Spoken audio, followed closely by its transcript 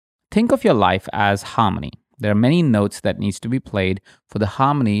Think of your life as harmony. There are many notes that needs to be played for the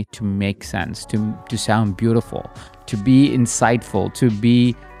harmony to make sense, to sound beautiful, to be insightful, to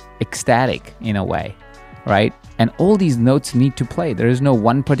be ecstatic in a way, right? And all these notes need to play. There is no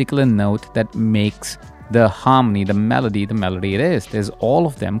one particular note that makes the harmony, the melody it is. There's all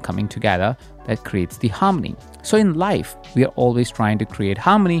of them coming together that creates the harmony. So in life, we are always trying to create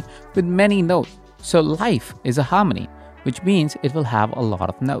harmony with many notes. So life is a harmony, which means it will have a lot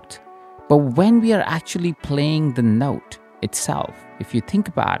of notes. But when we are actually playing the note itself, if you think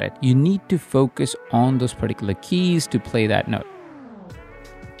about it, you need to focus on those particular keys to play that note.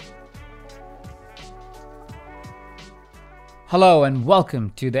 Hello and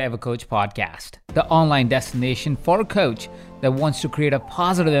welcome to the EverCoach podcast, the online destination for a coach that wants to create a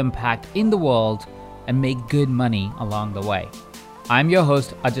positive impact in the world and make good money along the way. I'm your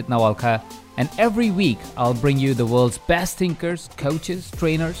host, Ajit Nawalkar, and every week I'll bring you the world's best thinkers, coaches,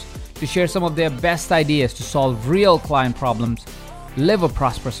 trainers to share some of their best ideas to solve real client problems, live a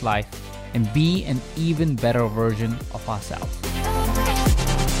prosperous life, and be an even better version of ourselves.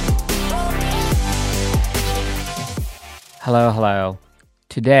 Hello.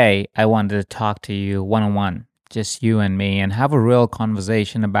 Today, I wanted to talk to you one-on-one, just you and me, and have a real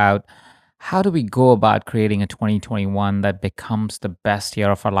conversation about how do we go about creating a 2021 that becomes the best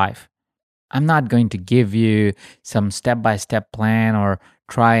year of our life. I'm not going to give you some step-by-step plan or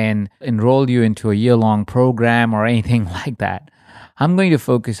try and enroll you into a year-long program or anything like that. I'm going to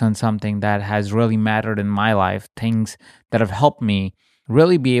focus on something that has really mattered in my life, things that have helped me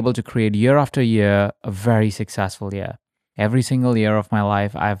really be able to create year after year a very successful year. Every single year of my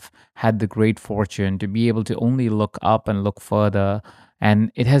life, I've had the great fortune to be able to only look up and look further,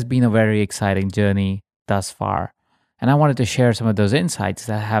 and it has been a very exciting journey thus far. And I wanted to share some of those insights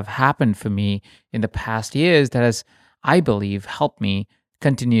that have happened for me in the past years that has, I believe, helped me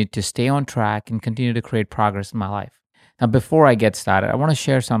continue to stay on track and continue to create progress in my life. Now, before I get started, I want to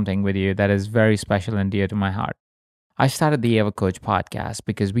share something with you that is very special and dear to my heart. I started the EverCoach podcast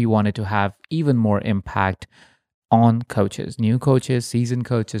because we wanted to have even more impact on coaches, new coaches, seasoned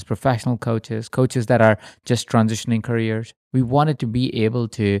coaches, professional coaches, coaches that are just transitioning careers. We wanted to be able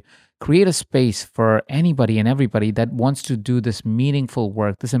to create a space for anybody and everybody that wants to do this meaningful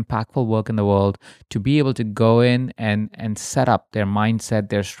work, this impactful work in the world, to be able to go in and set up their mindset,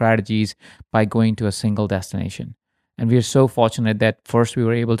 their strategies by going to a single destination. And we are so fortunate that first we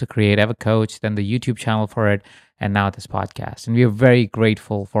were able to create EverCoach, then the YouTube channel for it, and now this podcast. And we are very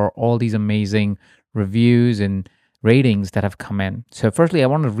grateful for all these amazing reviews and ratings that have come in. So firstly, I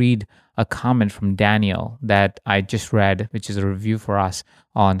want to read a comment from Daniel that I just read, which is a review for us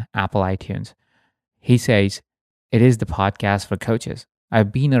on Apple iTunes. He says, "It is the podcast for coaches.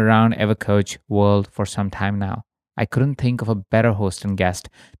 I've been around EverCoach world for some time now. I couldn't think of a better host and guest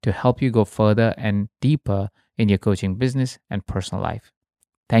to help you go further and deeper in your coaching business and personal life."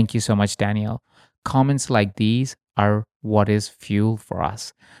 Thank you so much, Daniel. Comments like these are what is fuel for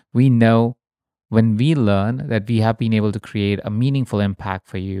us. We know when we learn that we have been able to create a meaningful impact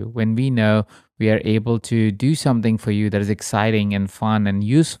for you, when we know we are able to do something for you that is exciting and fun and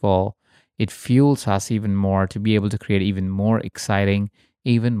useful, it fuels us even more to be able to create even more exciting,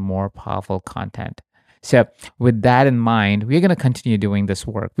 even more powerful content. So with that in mind, we're going to continue doing this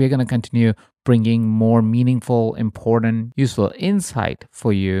work. We're going to continue bringing more meaningful, important, useful insight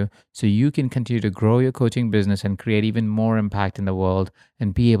for you so you can continue to grow your coaching business and create even more impact in the world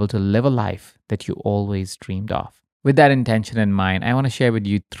and be able to live a life that you always dreamed of. With that intention in mind, I want to share with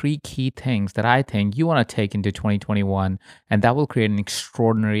you 3 key things that I think you want to take into 2021, and that will create an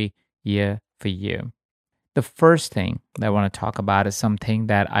extraordinary year for you. The first thing that I want to talk about is something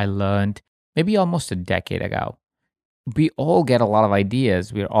that I learned maybe almost a decade ago. We all get a lot of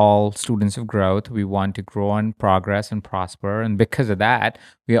ideas. We're all students of growth. We want to grow and progress and prosper. And because of that,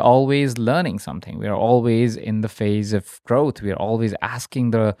 we are always learning something. We are always in the phase of growth. We are always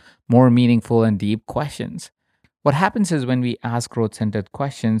asking the more meaningful and deep questions. What happens is when we ask growth-centered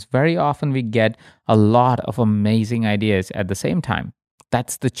questions, very often we get a lot of amazing ideas at the same time.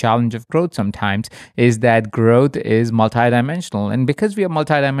 That's the challenge of growth sometimes, is that growth is multidimensional. And because we are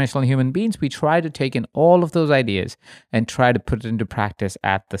multidimensional human beings, we try to take in all of those ideas and try to put it into practice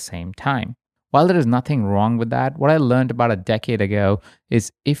at the same time. While there is nothing wrong with that, what I learned about a decade ago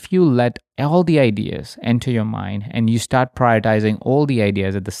is if you let all the ideas enter your mind and you start prioritizing all the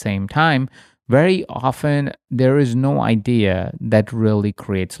ideas at the same time, very often there is no idea that really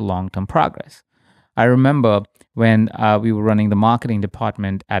creates long-term progress. I remember when we were running the marketing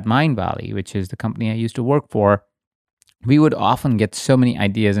department at Mindvalley, which is the company I used to work for, we would often get so many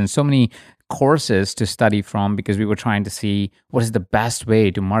ideas and so many courses to study from because we were trying to see what is the best way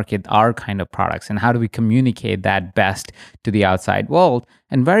to market our kind of products and how do we communicate that best to the outside world.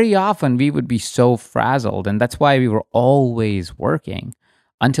 And very often we would be so frazzled. And that's why we were always working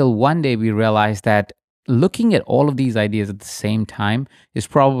until one day we realized that looking at all of these ideas at the same time is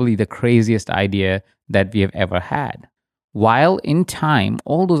probably the craziest idea that we have ever had. While in time,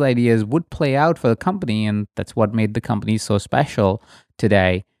 all those ideas would play out for the company, and that's what made the company so special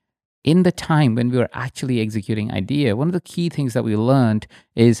today. In the time when we were actually executing idea, one of the key things that we learned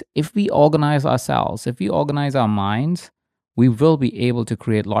is if we organize ourselves, if we organize our minds, we will be able to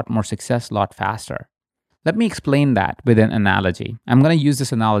create a lot more success a lot faster. Let me explain that with an analogy. I'm going to use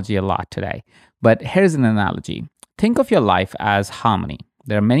this analogy a lot today, but here's an analogy. Think of your life as harmony.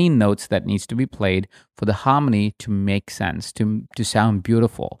 There are many notes that needs to be played for the harmony to make sense, to sound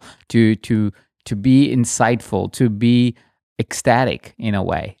beautiful, to be insightful, to be ecstatic in a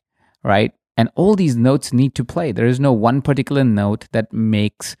way, right? And all these notes need to play. There is no one particular note that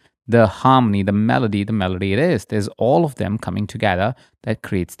makes the harmony, the melody it is. There's all of them coming together that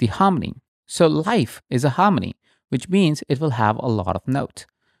creates the harmony. So life is a harmony, which means it will have a lot of notes.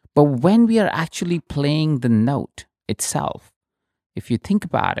 But when we are actually playing the note itself, if you think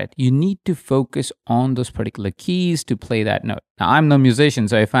about it, you need to focus on those particular keys to play that note. Now, I'm no musician,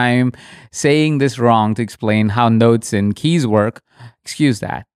 so if I'm saying this wrong to explain how notes and keys work, excuse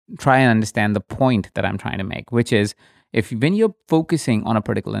that. Try and understand the point that I'm trying to make, which is if when you're focusing on a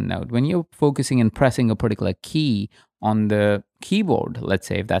particular note, when you're focusing and pressing a particular key on the keyboard, let's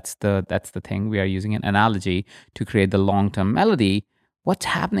say if that's the thing, we are using an analogy to create the long-term melody. What's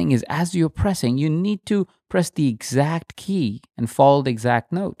happening is as you're pressing, you need to press the exact key and follow the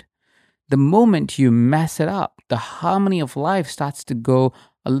exact note. The moment you mess it up, the harmony of life starts to go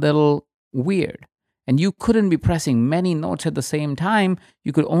a little weird. And you couldn't be pressing many notes at the same time.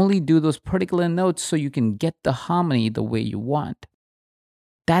 You could only do those particular notes so you can get the harmony the way you want.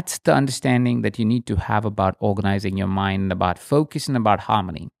 That's the understanding that you need to have about organizing your mind, about focus, and about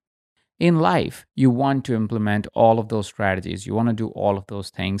harmony. In life, you want to implement all of those strategies. You want to do all of those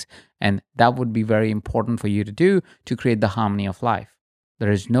things. And that would be very important for you to do to create the harmony of life.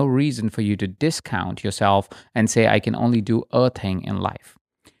 There is no reason for you to discount yourself and say, I can only do a thing in life.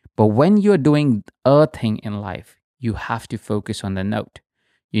 But when you're doing a thing in life, you have to focus on the note.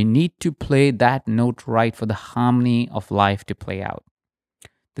 You need to play that note right for the harmony of life to play out.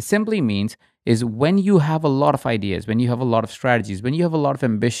 This simply means is when you have a lot of ideas, when you have a lot of strategies, when you have a lot of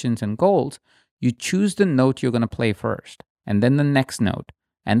ambitions and goals, you choose the note you're going to play first, and then the next note,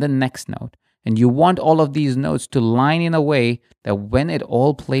 and the next note. And you want all of these notes to line in a way that when it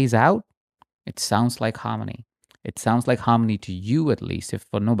all plays out, it sounds like harmony. It sounds like harmony to you at least, if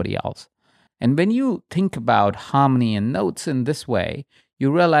for nobody else. And when you think about harmony and notes in this way,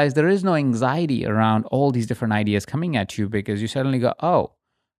 you realize there is no anxiety around all these different ideas coming at you because you suddenly go, oh,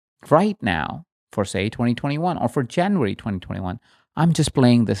 right now, for say 2021 or for January 2021, I'm just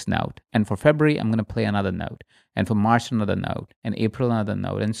playing this note. And for February, I'm going to play another note. And for March, another note. And April, another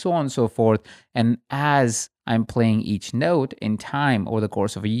note. And so on and so forth. And as I'm playing each note in time over the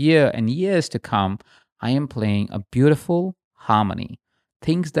course of a year and years to come, I am playing a beautiful harmony.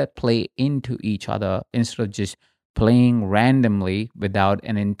 Things that play into each other instead of just playing randomly without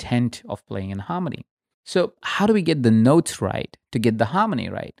an intent of playing in harmony. So how do we get the notes right to get the harmony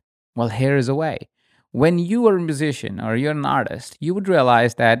right? Well, here is a way. When you are a musician or you're an artist, you would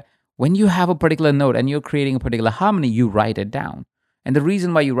realize that when you have a particular note and you're creating a particular harmony, you write it down. And the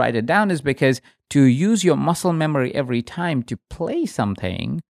reason why you write it down is because to use your muscle memory every time to play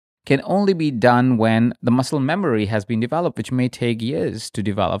something can only be done when the muscle memory has been developed, which may take years to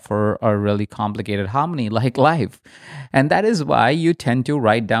develop for a really complicated harmony like life. And that is why you tend to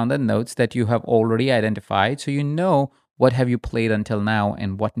write down the notes that you have already identified so you know what have you played until now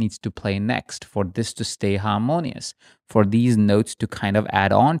and what needs to play next for this to stay harmonious, for these notes to kind of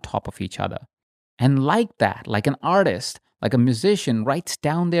add on top of each other. And like that, like an artist, like a musician writes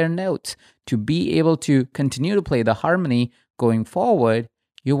down their notes to be able to continue to play the harmony going forward,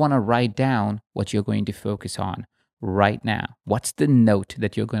 you want to write down what you're going to focus on right now. What's the note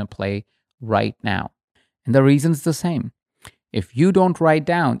that you're going to play right now? And the reason's the same. If you don't write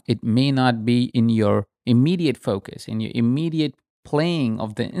down, it may not be in your immediate focus, in your immediate playing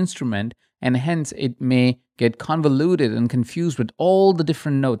of the instrument, and hence it may get convoluted and confused with all the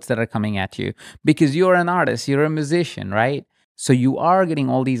different notes that are coming at you because you're an artist, you're a musician, right? So you are getting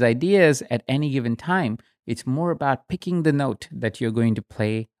all these ideas at any given time. It's more about picking the note that you're going to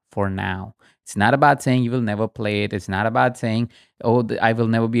play for now. It's not about saying you will never play it. It's not about saying, oh, I will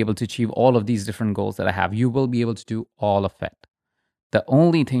never be able to achieve all of these different goals that I have. You will be able to do all of it. The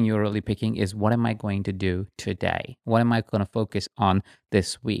only thing you're really picking is, what am I going to do today? What am I going to focus on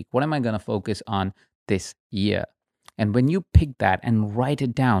this week? What am I going to focus on this year? And when you pick that and write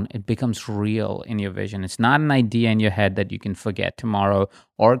it down, it becomes real in your vision. It's not an idea in your head that you can forget tomorrow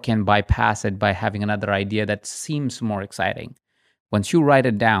or can bypass it by having another idea that seems more exciting. Once you write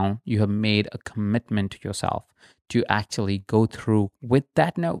it down, you have made a commitment to yourself to actually go through with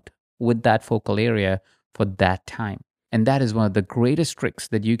that note, with that focal area for that time. And that is one of the greatest tricks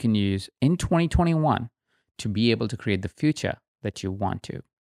that you can use in 2021 to be able to create the future that you want to.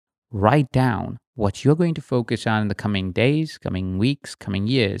 Write down what you're going to focus on in the coming days, coming weeks, coming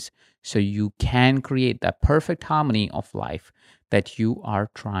years, so you can create that perfect harmony of life that you are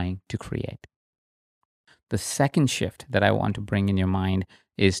trying to create. The second shift that I want to bring in your mind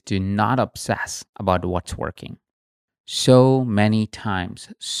is to not obsess about what's working. So many times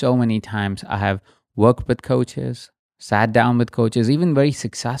I have worked with coaches, sat down with coaches, even very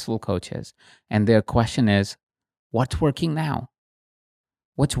successful coaches, and their question is, what's working now?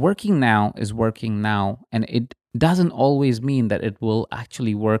 What's working now is working now, and it doesn't always mean that it will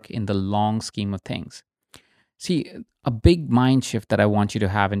actually work in the long scheme of things. See, a big mind shift that I want you to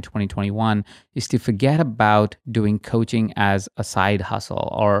have in 2021 is to forget about doing coaching as a side hustle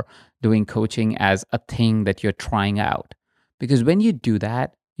or doing coaching as a thing that you're trying out. Because when you do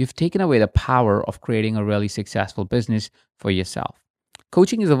that, you've taken away the power of creating a really successful business for yourself.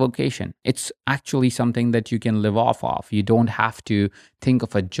 Coaching is a vocation. It's actually something that you can live off of. You don't have to think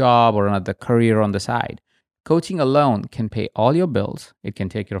of a job or another career on the side. Coaching alone can pay all your bills. It can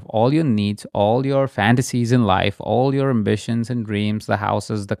take care of all your needs, all your fantasies in life, all your ambitions and dreams, the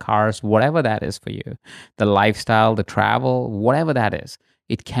houses, the cars, whatever that is for you, the lifestyle, the travel, whatever that is,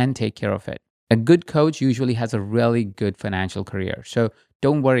 it can take care of it. A good coach usually has a really good financial career, so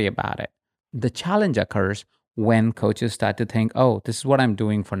don't worry about it. The challenge occurs when coaches start to think, oh, this is what I'm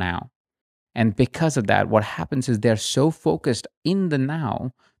doing for now. And because of that, what happens is they're so focused in the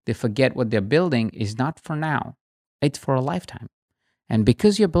now, they forget what they're building is not for now, it's for a lifetime. And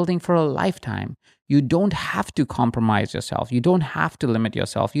because you're building for a lifetime, you don't have to compromise yourself. You don't have to limit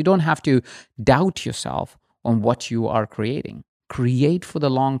yourself. You don't have to doubt yourself on what you are creating. Create for the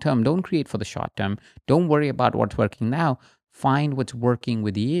long term. Don't create for the short term. Don't worry about what's working now. Find what's working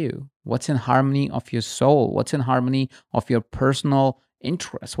with you. What's in harmony of your soul? What's in harmony of your personal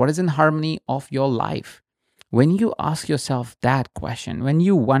interests? What is in harmony of your life? When you ask yourself that question, when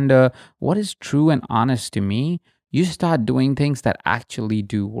you wonder what is true and honest to me, you start doing things that actually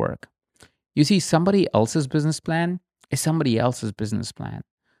do work. You see, somebody else's business plan is somebody else's business plan.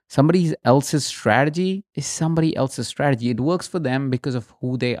 Somebody else's strategy is somebody else's strategy. It works for them because of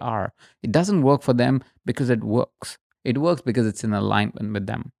who they are. It doesn't work for them because it works. It works because it's in alignment with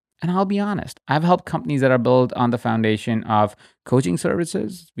them. And I'll be honest, I've helped companies that are built on the foundation of coaching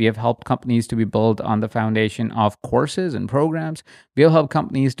services. We have helped companies to be built on the foundation of courses and programs. We have helped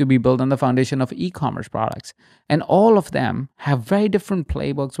companies to be built on the foundation of e-commerce products. And all of them have very different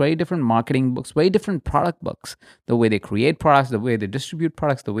playbooks, very different marketing books, very different product books. The way they create products, the way they distribute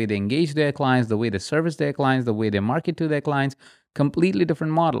products, the way they engage their clients, the way they service their clients, the way they market to their clients, completely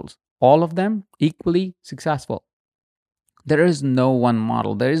different models. All of them equally successful. There is no one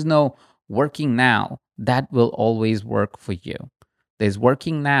model. There is no working now that will always work for you. There's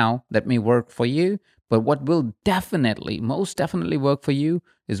working now that may work for you, but what will definitely, most definitely work for you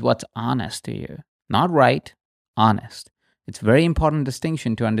is what's honest to you. Not right, honest. It's a very important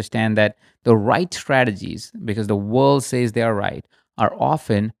distinction to understand that the right strategies, because the world says they are right, are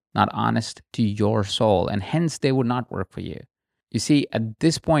often not honest to your soul, and hence they would not work for you. You see, at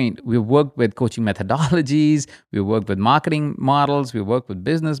this point, we've worked with coaching methodologies, we've worked with marketing models, we've worked with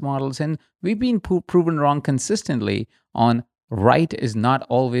business models, and we've been proven wrong consistently on right is not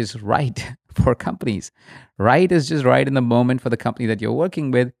always right for companies. Right is just right in the moment for the company that you're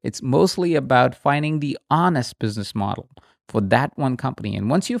working with. It's mostly about finding the honest business model for that one company. And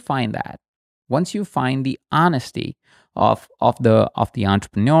once you find that, once you find the honesty of the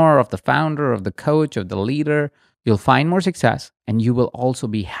entrepreneur, of the founder, of the coach, of the leader, you'll find more success and you will also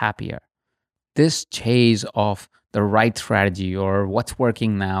be happier. This chase of the right strategy or what's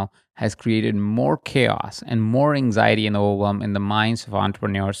working now has created more chaos and more anxiety and overwhelm in the minds of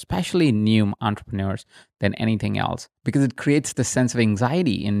entrepreneurs, especially new entrepreneurs, than anything else. Because it creates the sense of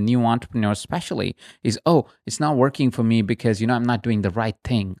anxiety in new entrepreneurs, especially is, oh, it's not working for me because, I'm not doing the right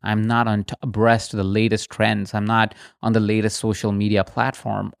thing. I'm not abreast of the latest trends. I'm not on the latest social media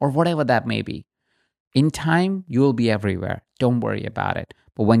platform or whatever that may be. In time, you will be everywhere. Don't worry about it.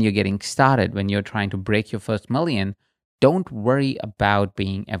 But when you're getting started, when you're trying to break your first million, don't worry about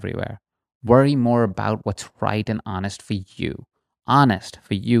being everywhere. Worry more about what's right and honest for you. honest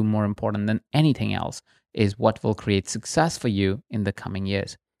for you, more important than anything else, is what will create success for you in the coming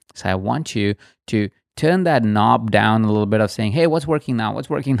years. So I want you to turn that knob down a little bit of saying, hey, what's working now? What's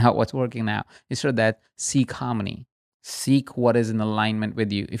working now? What's working now? Instead of that, seek harmony. Seek what is in alignment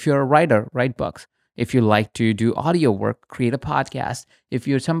with you. If you're a writer, write books. If you like to do audio work, create a podcast. If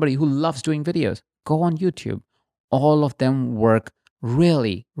you're somebody who loves doing videos, go on YouTube. All of them work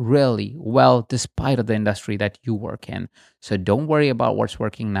really, really well despite of the industry that you work in. So don't worry about what's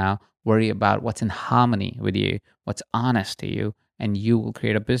working now. Worry about what's in harmony with you, what's honest to you, and you will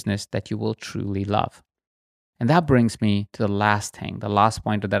create a business that you will truly love. And that brings me to the last thing, the last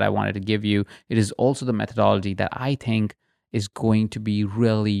pointer that I wanted to give you. It is also the methodology that I think is going to be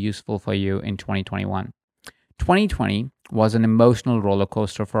really useful for you in 2021. 2020 was an emotional roller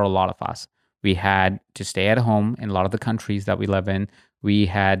coaster for a lot of us. We had to stay at home in a lot of the countries that we live in. We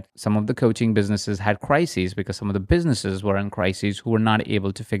had some of the coaching businesses had crises because some of the businesses were in crises who were not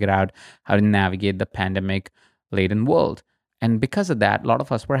able to figure out how to navigate the pandemic laden world. And because of that, a lot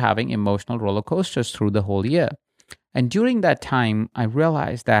of us were having emotional roller coasters through the whole year. And during that time, I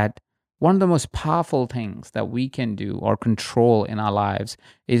realized that one of the most powerful things that we can do or control in our lives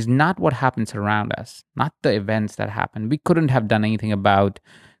is not what happens around us, not the events that happen. We couldn't have done anything about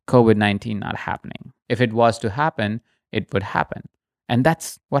COVID-19 not happening. If it was to happen, it would happen. And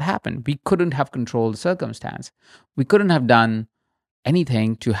that's what happened. We couldn't have controlled the circumstance. We couldn't have done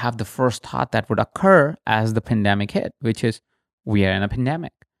anything to have the first thought that would occur as the pandemic hit, which is we are in a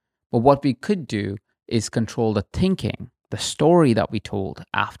pandemic. But what we could do is control the thinking, the story that we told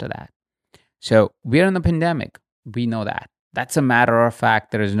after that. So we're in a pandemic. We know that. That's a matter of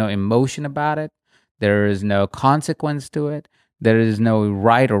fact. There is no emotion about it. There is no consequence to it. There is no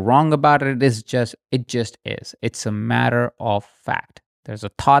right or wrong about it. It just is. It's a matter of fact. There's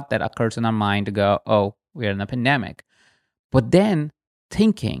a thought that occurs in our mind to go, oh, we're in a pandemic. But then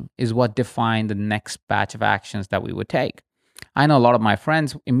thinking is what defined the next batch of actions that we would take. I know a lot of my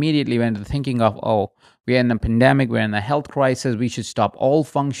friends immediately went into thinking of, oh, we're in a pandemic, we're in a health crisis, we should stop all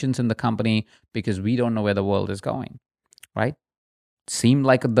functions in the company because we don't know where the world is going, right? Seemed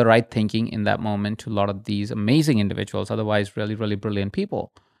like the right thinking in that moment to a lot of these amazing individuals, otherwise really, really brilliant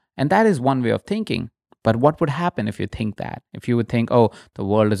people. And that is one way of thinking. But what would happen if you think that? If you would think, oh, the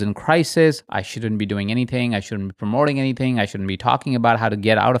world is in crisis, I shouldn't be doing anything, I shouldn't be promoting anything, I shouldn't be talking about how to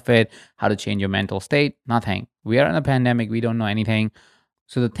get out of it, how to change your mental state, nothing. We are in a pandemic, we don't know anything.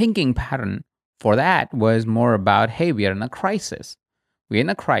 So the thinking pattern for that was more about, hey, we are in a crisis. We're in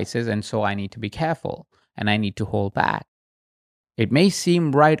a crisis, and so I need to be careful and I need to hold back. It may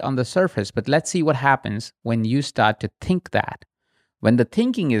seem right on the surface, but let's see what happens when you start to think that. When the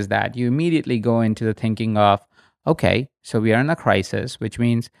thinking is that, you immediately go into the thinking of, okay, so we are in a crisis, which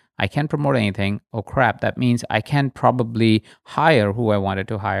means I can't promote anything. Oh crap, that means I can't probably hire who I wanted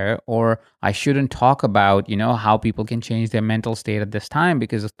to hire, or I shouldn't talk about, how people can change their mental state at this time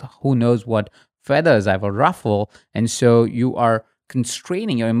because who knows what feathers I will ruffle. And so you are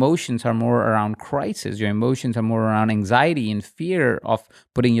constraining. Your emotions are more around crisis. Your emotions are more around anxiety and fear of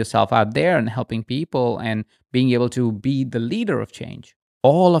putting yourself out there and helping people and being able to be the leader of change.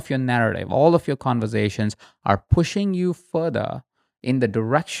 All of your narrative, all of your conversations are pushing you further in the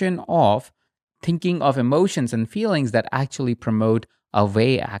direction of thinking of emotions and feelings that actually promote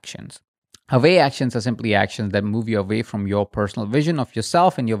away actions. Away actions are simply actions that move you away from your personal vision of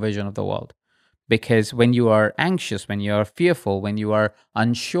yourself and your vision of the world. Because when you are anxious, when you are fearful, when you are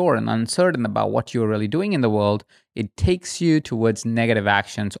unsure and uncertain about what you're really doing in the world, it takes you towards negative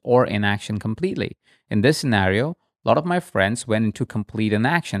actions or inaction completely. In this scenario, a lot of my friends went into complete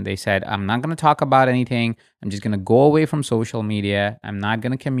inaction. They said, I'm not going to talk about anything. I'm just going to go away from social media. I'm not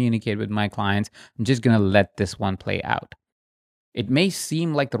going to communicate with my clients. I'm just going to let this one play out. It may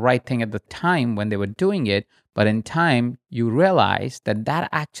seem like the right thing at the time when they were doing it, but in time, you realize that that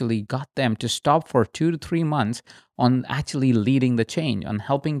actually got them to stop for 2 to 3 months on actually leading the change, on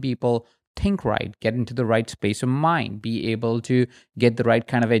helping people think right, get into the right space of mind, be able to get the right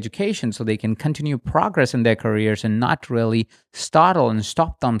kind of education so they can continue progress in their careers and not really startle and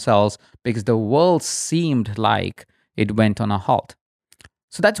stop themselves because the world seemed like it went on a halt.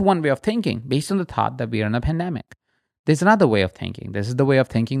 So that's one way of thinking based on the thought that we are in a pandemic. There's another way of thinking. This is the way of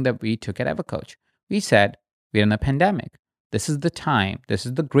thinking that we took at EverCoach. We said, we're in a pandemic. This is the time. This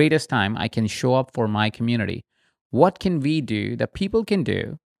is the greatest time I can show up for my community. What can we do that people can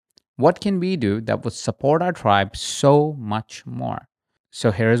do? What can we do that would support our tribe so much more?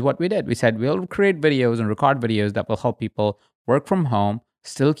 So here's what we did. We said, we'll create videos and record videos that will help people work from home,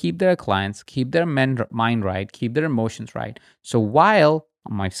 still keep their clients, keep their mind right, keep their emotions right. So while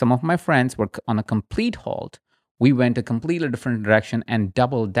some of my friends were on a complete halt, We went a completely different direction and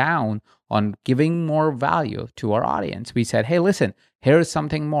doubled down on giving more value to our audience. We said, hey, listen, here is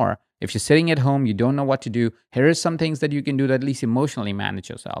something more. If you're sitting at home, you don't know what to do, here is some things that you can do to at least emotionally manage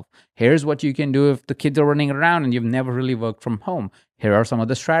yourself. Here's what you can do if the kids are running around and you've never really worked from home. Here are some of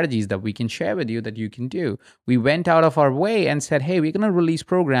the strategies that we can share with you that you can do. We went out of our way and said, hey, we're going to release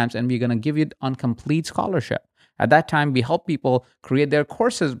programs and we're going to give you on complete scholarship. At that time, we helped people create their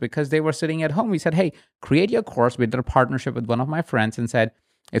courses because they were sitting at home. We said, hey, create your course. We did a partnership with one of my friends and said,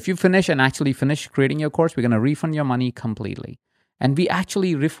 if you finish and actually finish creating your course, we're going to refund your money completely. And we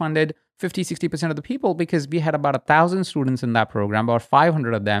actually refunded 50-60% of the people because we had about 1,000 students in that program. About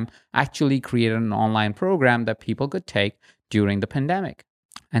 500 of them actually created an online program that people could take during the pandemic.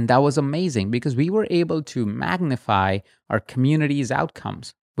 And that was amazing because we were able to magnify our community's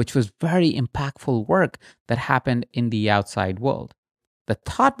outcomes, which was very impactful work that happened in the outside world. The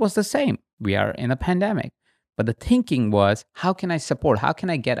thought was the same. We are in a pandemic. But the thinking was, how can I support? How can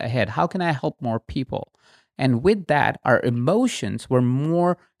I get ahead? How can I help more people? And with that, our emotions were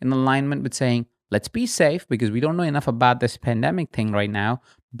more in alignment with saying, let's be safe because we don't know enough about this pandemic thing right now.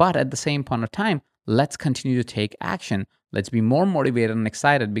 But at the same point of time, let's continue to take action. Let's be more motivated and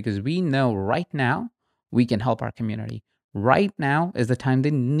excited because we know right now we can help our community. Right now is the time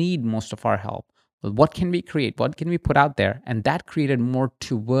they need most of our help. Well, what can we create? What can we put out there? And that created more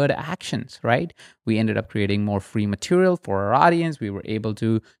toward actions, right? We ended up creating more free material for our audience. We were able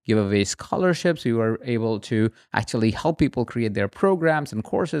to give away scholarships. We were able to actually help people create their programs and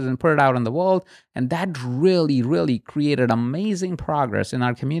courses and put it out in the world. And that really, really created amazing progress in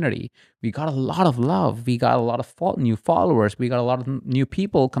our community. We got a lot of love. We got a lot of new followers. We got a lot of new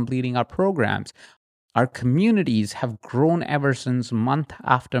people completing our programs. Our communities have grown ever since month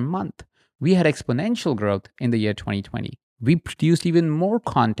after month. We had exponential growth in the year 2020. We produced even more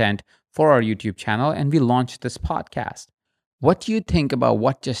content for our YouTube channel and we launched this podcast. What do you think about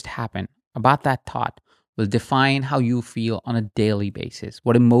what just happened? About that thought will define how you feel on a daily basis,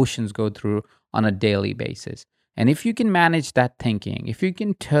 what emotions go through on a daily basis. And if you can manage that thinking, if you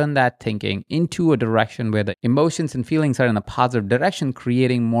can turn that thinking into a direction where the emotions and feelings are in a positive direction,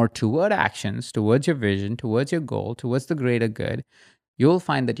 creating more toward actions, towards your vision, towards your goal, towards the greater good, you'll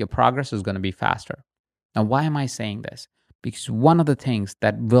find that your progress is going to be faster. Now, why am I saying this? Because one of the things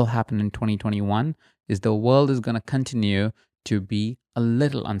that will happen in 2021 is the world is going to continue to be a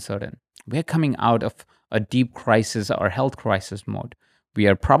little uncertain. We're coming out of a deep crisis or health crisis mode. We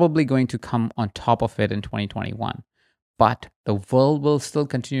are probably going to come on top of it in 2021. But the world will still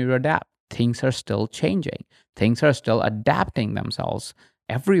continue to adapt. Things are still changing. Things are still adapting themselves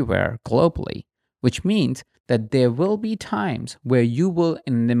everywhere globally, which means that there will be times where you will,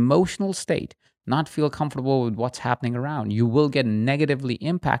 in an emotional state, not feel comfortable with what's happening around. You will get negatively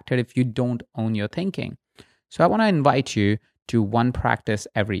impacted if you don't own your thinking. So I want to invite you to one practice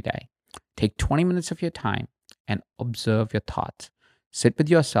every day. Take 20 minutes of your time and observe your thoughts. Sit with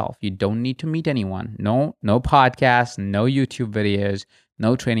yourself. You don't need to meet anyone. No podcasts, no YouTube videos,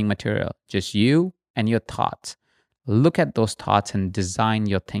 no training material. Just you and your thoughts. Look at those thoughts and design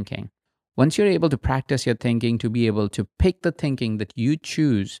your thinking. Once you're able to practice your thinking, to be able to pick the thinking that you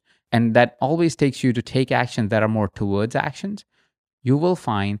choose and that always takes you to take actions that are more towards actions, you will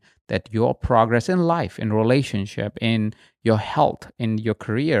find that your progress in life, in relationship, in your health, in your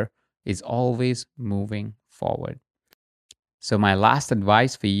career is always moving forward. So my last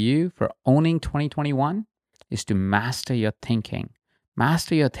advice for you for owning 2021 is to master your thinking.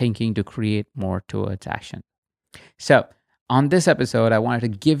 Master your thinking to create more towards action. So on this episode, I wanted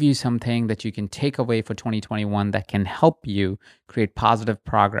to give you something that you can take away for 2021 that can help you create positive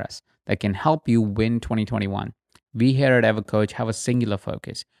progress, that can help you win 2021. We here at EverCoach have a singular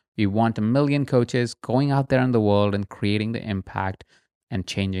focus. We want 1 million coaches going out there in the world and creating the impact and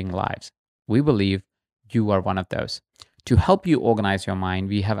changing lives. We believe you are one of those. To help you organize your mind,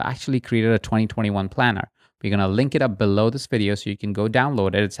 we have actually created a 2021 planner. We're going to link it up below this video so you can go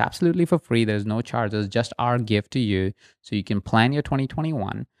download it. It's absolutely for free. There's no charges, just our gift to you so you can plan your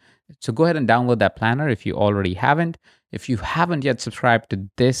 2021. So go ahead and download that planner if you already haven't. If you haven't yet subscribed to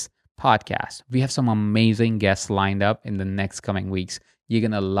this podcast, we have some amazing guests lined up in the next coming weeks. You're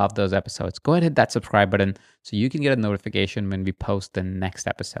going to love those episodes. Go ahead and hit that subscribe button so you can get a notification when we post the next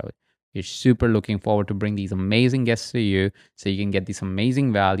episode. We're super looking forward to bring these amazing guests to you so you can get this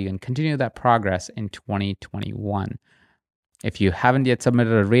amazing value and continue that progress in 2021. If you haven't yet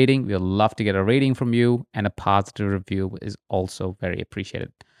submitted a rating, we'd love to get a rating from you, and a positive review is also very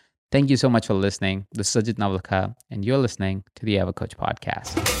appreciated. Thank you so much for listening. This is Sajid Navalka, and you're listening to the EverCoach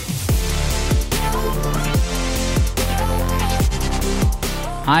Podcast.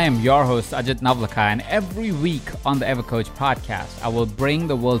 I am your host, Ajit Navlaka, and every week on the EverCoach podcast, I will bring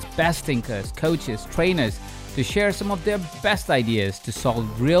the world's best thinkers, coaches, trainers to share some of their best ideas to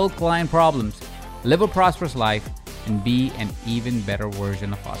solve real client problems, live a prosperous life, and be an even better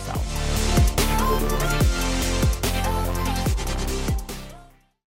version of ourselves.